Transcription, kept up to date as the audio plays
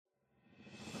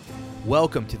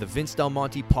Welcome to the Vince Del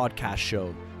Monte podcast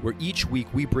show, where each week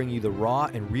we bring you the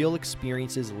raw and real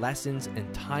experiences, lessons,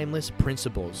 and timeless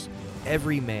principles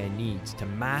every man needs to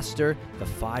master the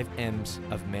 5 M's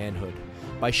of manhood.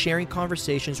 By sharing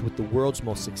conversations with the world's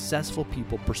most successful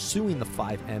people pursuing the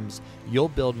 5 M's, you'll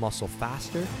build muscle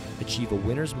faster, achieve a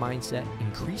winner's mindset,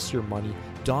 increase your money,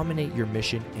 dominate your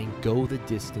mission, and go the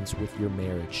distance with your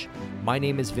marriage. My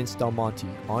name is Vince Del Monte,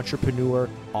 entrepreneur,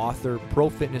 author,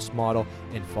 pro fitness model,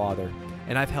 and father.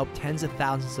 And I've helped tens of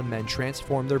thousands of men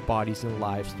transform their bodies and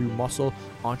lives through muscle,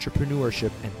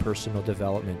 entrepreneurship, and personal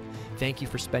development. Thank you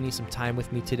for spending some time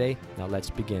with me today. Now let's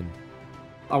begin.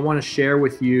 I want to share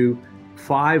with you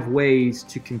 5 ways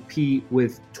to compete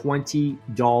with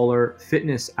 $20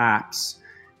 fitness apps.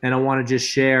 And I want to just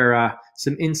share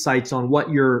some insights on what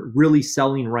you're really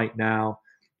selling right now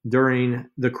during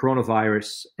the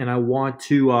coronavirus. And I want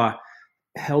to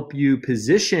help you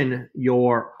position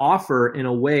your offer in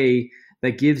a way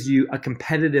that gives you a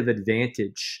competitive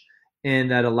advantage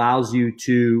and that allows you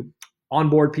to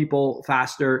onboard people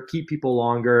faster, keep people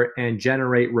longer, and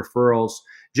generate referrals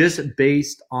just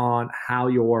based on how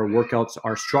your workouts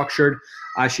are structured.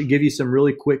 I should give you some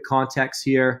really quick context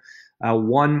here. I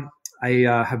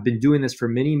have been doing this for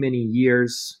many, many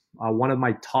years. One of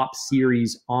my top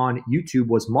series on YouTube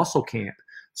was Muscle Camp.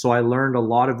 So I learned a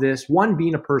lot of this. 1,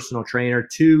 being a personal trainer.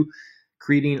 2,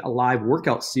 creating a live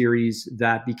workout series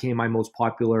that became my most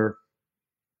popular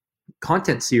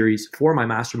content series for my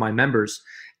Mastermind members.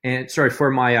 And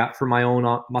for my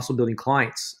own muscle building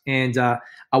clients. And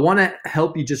I want to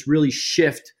help you just really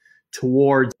shift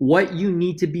towards what you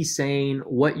need to be saying,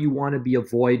 what you want to be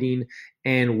avoiding,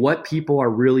 and what people are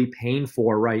really paying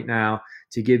for right now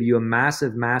to give you a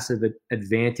massive, massive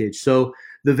advantage. So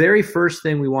the very first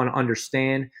thing we want to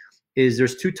understand is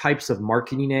there's 2 types of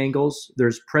marketing angles.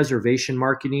 There's preservation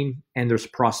marketing and there's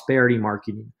prosperity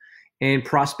marketing. And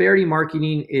prosperity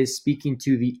marketing is speaking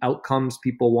to the outcomes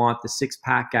people want, the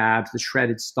 6-pack abs, the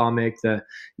shredded stomach, the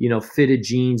fitted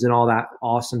jeans and all that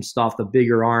awesome stuff, the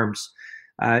bigger arms.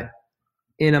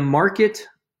 In a market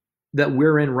that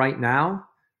we're in right now,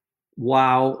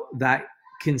 while that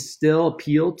can still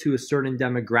appeal to a certain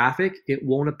demographic, it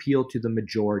won't appeal to the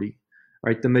majority,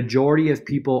 right? The majority of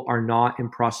people are not in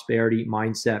prosperity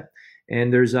mindset.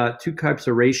 And there's 2 types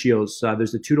of ratios.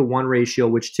 There's the 2-to-1 ratio,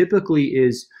 which typically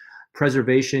is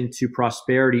preservation to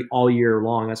prosperity all year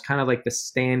long. That's kind of like the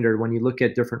standard when you look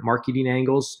at different marketing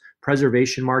angles.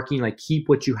 Preservation marketing, like keep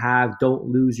what you have, don't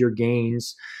lose your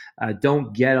gains,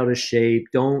 don't get out of shape,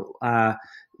 don't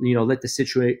let the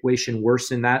situation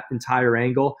worsen. That entire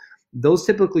angle, those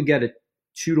typically get a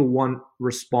 2-to-1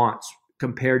 response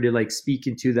compared to like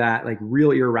speaking to that like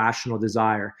real irrational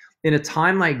desire. In a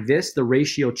time like this, the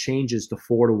ratio changes to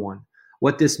 4-to-1.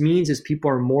 What this means is people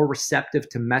are more receptive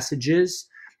to messages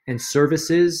and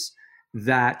services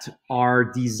that are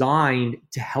designed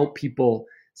to help people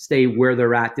stay where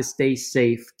they're at, to stay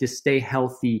safe, to stay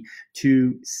healthy,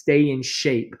 to stay in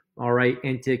shape, all right,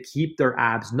 and to keep their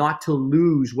abs, not to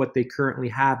lose what they currently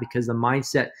have, because the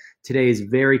mindset today is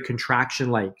very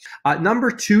contraction-like. Number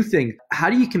 2 thing,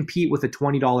 how do you compete with a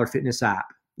 $20 fitness app?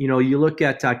 You look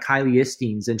at Kylie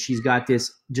Esteen's, and she's got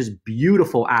this just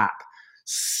beautiful app,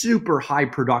 super high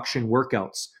production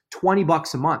workouts,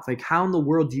 $20 a month. Like, how in the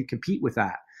world do you compete with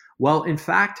that? Well, in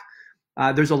fact,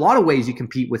 there's a lot of ways you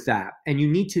compete with that. And you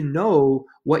need to know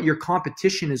what your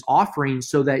competition is offering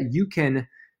so that you can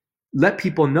let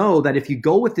people know that if you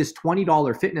go with this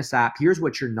 $20 fitness app, here's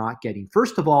what you're not getting.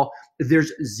 First of all,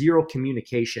 there's zero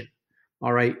communication,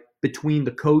 all right, between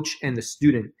the coach and the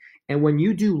student. And when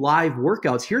you do live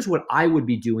workouts, here's what I would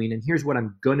be doing, and here's what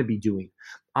I'm going to be doing.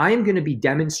 I am going to be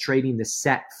demonstrating the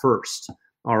set first,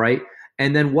 all right?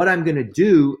 And then what I'm going to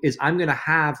do is I'm going to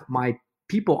have my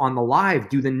people on the live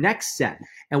do the next set.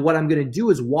 And what I'm going to do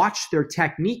is watch their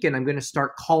technique, and I'm going to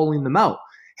start calling them out.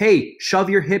 Hey, shove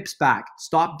your hips back.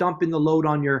 Stop dumping the load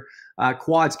on your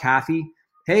quads, Kathy.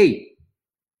 Hey,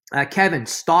 Kevin,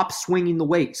 stop swinging the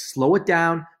weight. Slow it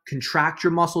down. Contract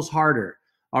your muscles harder.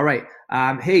 All right.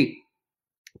 Hey,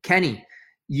 Kenny,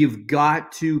 you've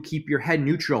got to keep your head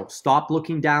neutral. Stop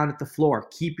looking down at the floor.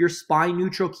 Keep your spine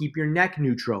neutral. Keep your neck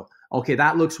neutral. Okay,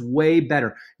 that looks way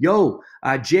better. Yo,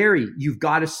 Jerry, you've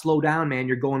got to slow down, man.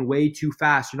 You're going way too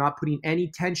fast. You're not putting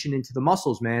any tension into the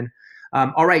muscles, man.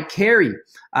 All right, Carrie,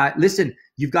 listen,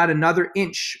 you've got another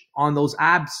inch on those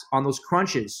abs, on those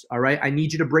crunches. All right, I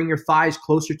need you to bring your thighs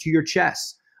closer to your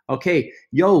chest. Okay,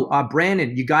 yo,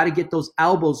 Brandon, you got to get those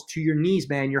elbows to your knees,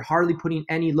 man. You're hardly putting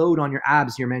any load on your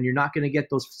abs here, man. You're not going to get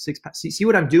those 6-pack. See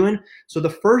what I'm doing? So the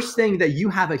first thing that you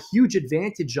have a huge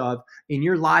advantage of in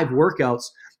your live workouts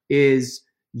is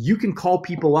you can call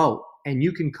people out and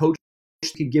you can coach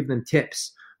could give them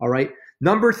tips. All right.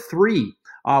 Number 3,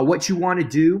 what you want to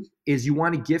do is you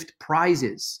want to gift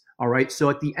prizes. All right. So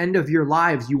at the end of your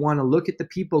lives, you want to look at the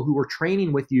people who are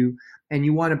training with you and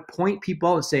you want to point people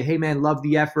out and say, hey, man, love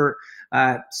the effort.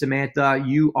 Samantha,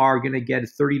 you are going to get a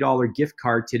 $30 gift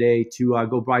card today to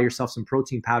go buy yourself some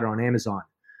protein powder on Amazon.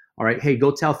 All right. Hey,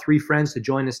 go tell 3 friends to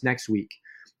join us next week.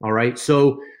 All right.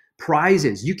 So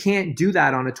prizes, you can't do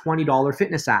that on a $20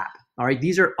 fitness app. All right.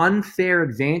 These are unfair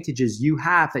advantages you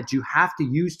have that you have to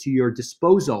use to your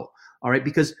disposal. All right.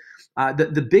 Because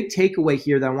the big takeaway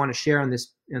here that I want to share on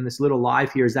this little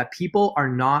live here is that people are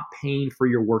not paying for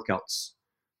your workouts.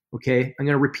 Okay. I'm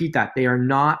going to repeat that. They are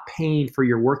not paying for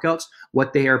your workouts.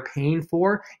 What they are paying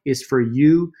for is for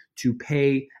you to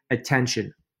pay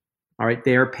attention. All right.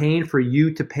 They are paying for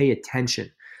you to pay attention.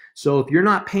 So if you're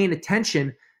not paying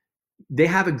attention, they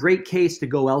have a great case to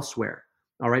go elsewhere.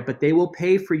 All right. But they will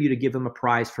pay for you to give them a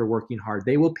prize for working hard.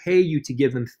 They will pay you to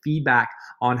give them feedback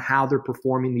on how they're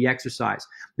performing the exercise.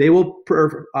 They will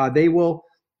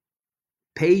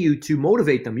pay you to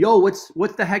motivate them. Yo,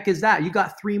 what the heck is that? You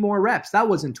got 3 more reps. That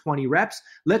wasn't 20 reps.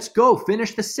 Let's go.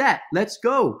 Finish the set. Let's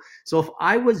go. So if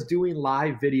I was doing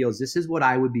live videos, this is what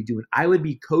I would be doing. I would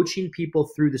be coaching people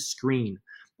through the screen.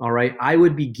 All right. I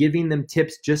would be giving them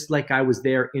tips just like I was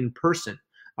there in person.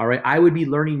 All right. I would be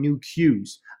learning new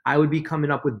cues. I would be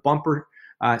coming up with bumper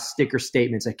sticker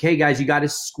statements like, hey guys, you got to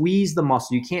squeeze the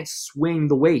muscle. You can't swing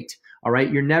the weight. All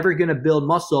right. You're never going to build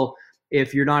muscle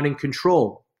if you're not in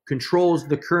control. Control is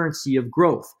the currency of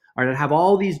growth. All right. I have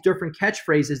all these different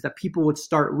catchphrases that people would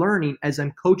start learning as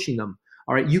I'm coaching them.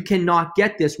 All right. You cannot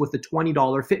get this with a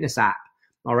 $20 fitness app.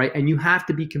 All right. And you have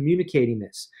to be communicating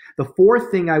this. The 4th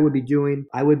thing I would be doing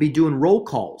roll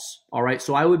calls. All right.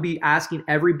 So I would be asking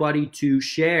everybody to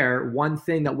share one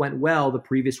thing that went well the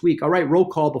previous week. All right. Roll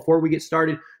call before we get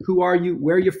started. Who are you?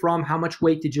 Where are you from? How much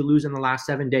weight did you lose in the last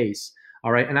 7 days?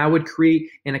 All right. And I would create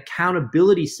an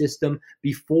accountability system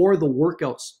before the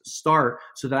workouts start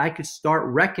so that I could start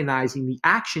recognizing the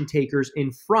action takers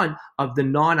in front of the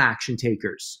non-action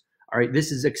takers. All right.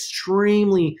 This is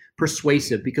extremely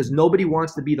persuasive because nobody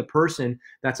wants to be the person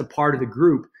that's a part of the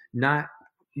group, not,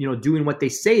 doing what they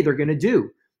say they're going to do.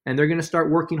 And they're going to start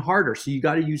working harder. So you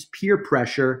got to use peer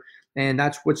pressure. And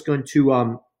that's what's going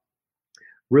to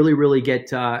really, really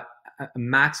get a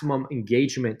maximum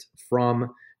engagement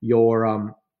from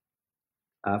your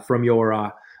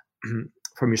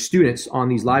students on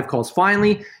these live calls.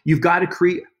 Finally, you've got to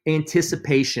create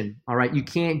anticipation. All right. You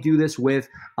can't do this with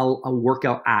a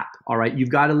workout app. All right. You've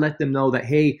got to let them know that,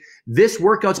 hey, this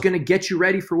workout's going to get you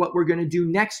ready for what we're going to do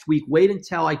next week. Wait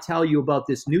until I tell you about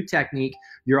this new technique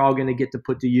you're all going to get to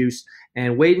put to use.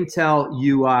 And wait until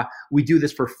we do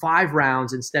this for 5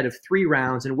 rounds instead of 3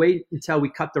 rounds. And wait until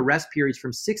we cut the rest periods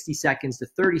from 60 seconds to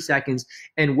 30 seconds.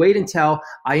 And wait until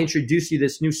I introduce you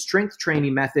this new strength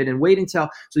training method. And wait until,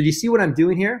 so you see what I'm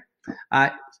doing here?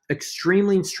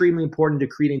 Extremely important to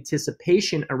create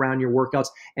anticipation around your workouts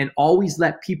and always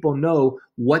let people know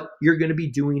what you're going to be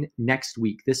doing next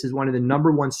week. This is one of the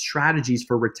number 1 strategies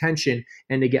for retention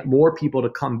and to get more people to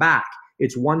come back.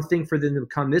 It's one thing for them to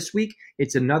come this week.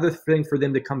 It's another thing for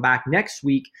them to come back next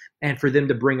week and for them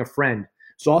to bring a friend.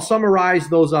 So I'll summarize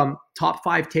those top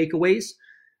 5 takeaways.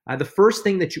 The first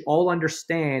thing that you all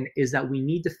understand is that we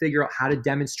need to figure out how to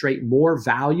demonstrate more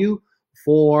value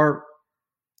for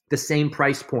the same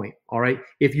price point. All right.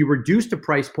 If you reduce the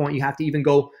price point, you have to even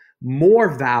go more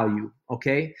value.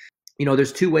 Okay.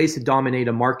 There's 2 ways to dominate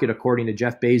a market, according to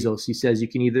Jeff Bezos. He says you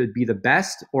can either be the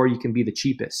best or you can be the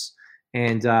cheapest.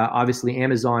 And obviously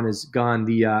Amazon has gone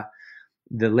the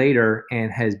later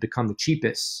and has become the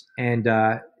cheapest. And,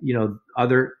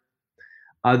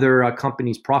 other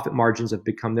companies' profit margins have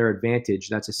become their advantage.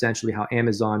 That's essentially how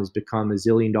Amazon has become a $1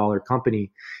 zillion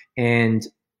company. And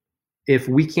if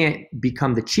we can't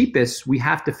become the cheapest, we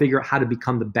have to figure out how to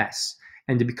become the best.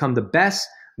 And to become the best,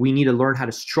 we need to learn how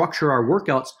to structure our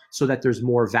workouts so that there's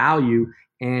more value.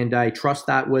 And I trust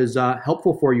that was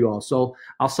helpful for you all. So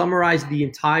I'll summarize the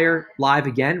entire live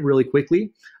again really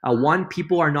quickly. 1,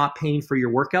 people are not paying for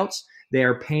your workouts. They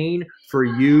are paying for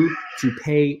you to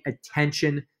pay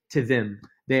attention to them.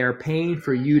 They are paying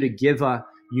for you to give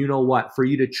for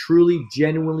you to truly,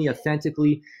 genuinely,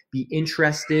 authentically be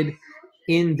interested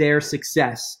in their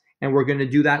success. And we're going to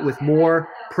do that with more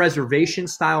preservation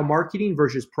style marketing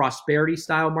versus prosperity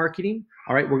style marketing.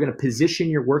 All right. We're going to position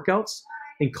your workouts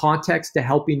in context to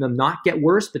helping them not get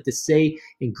worse, but to stay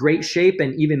in great shape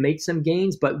and even make some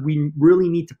gains. But we really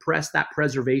need to press that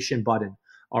preservation button.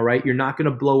 All right. You're not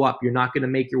going to blow up. You're not going to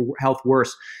make your health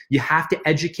worse. You have to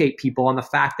educate people on the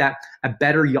fact that a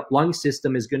better lung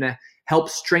system is going to help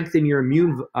strengthen your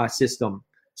immune system.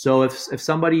 So if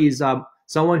somebody is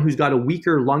someone who's got a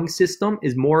weaker lung system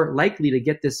is more likely to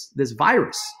get this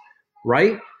virus,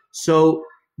 right? So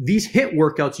these HIIT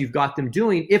workouts you've got them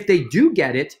doing, if they do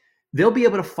get it, they'll be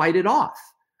able to fight it off.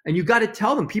 And you got to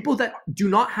tell them, people that do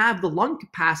not have the lung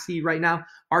capacity right now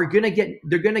they're going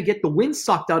to get the wind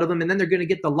sucked out of them, and then they're going to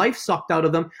get the life sucked out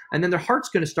of them, and then their heart's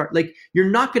going to start, like,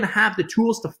 you're not going to have the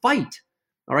tools to fight.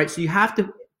 All right. So you have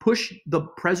to push the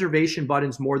preservation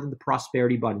buttons more than the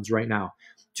prosperity buttons right now.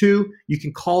 2, you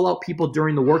can call out people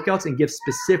during the workouts and give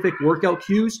specific workout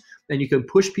cues, and you can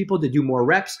push people to do more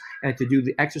reps and to do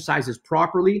the exercises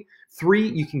properly. 3,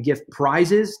 you can give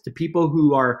prizes to people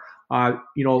who are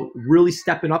really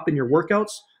stepping up in your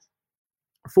workouts.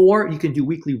 4, you can do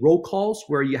weekly roll calls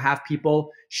where you have people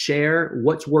share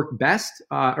what's worked best,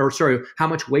 how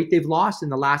much weight they've lost in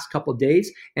the last couple of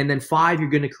days. And then 5, you're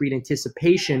going to create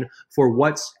anticipation for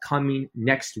what's coming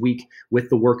next week with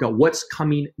the workout, what's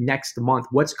coming next month,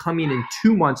 what's coming in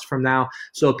 2 months from now.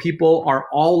 So people are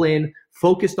all in,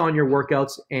 focused on your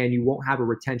workouts, and you won't have a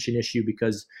retention issue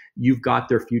because you've got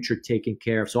their future taken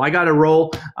care of. So I got to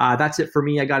roll. That's it for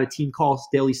me. I got a team call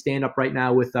daily stand-up right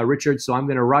now with Richard, so I'm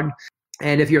going to run.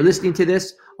 And if you're listening to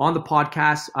this on the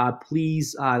podcast,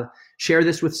 please share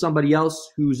this with somebody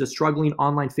else who's a struggling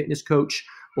online fitness coach,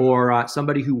 or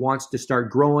somebody who wants to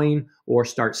start growing or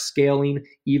start scaling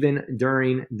even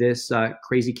during this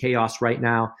crazy chaos right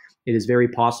now. It is very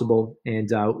possible, and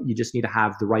you just need to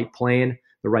have the right plan,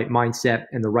 the right mindset,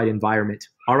 and the right environment.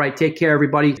 All right, take care,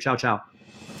 everybody. Ciao, ciao.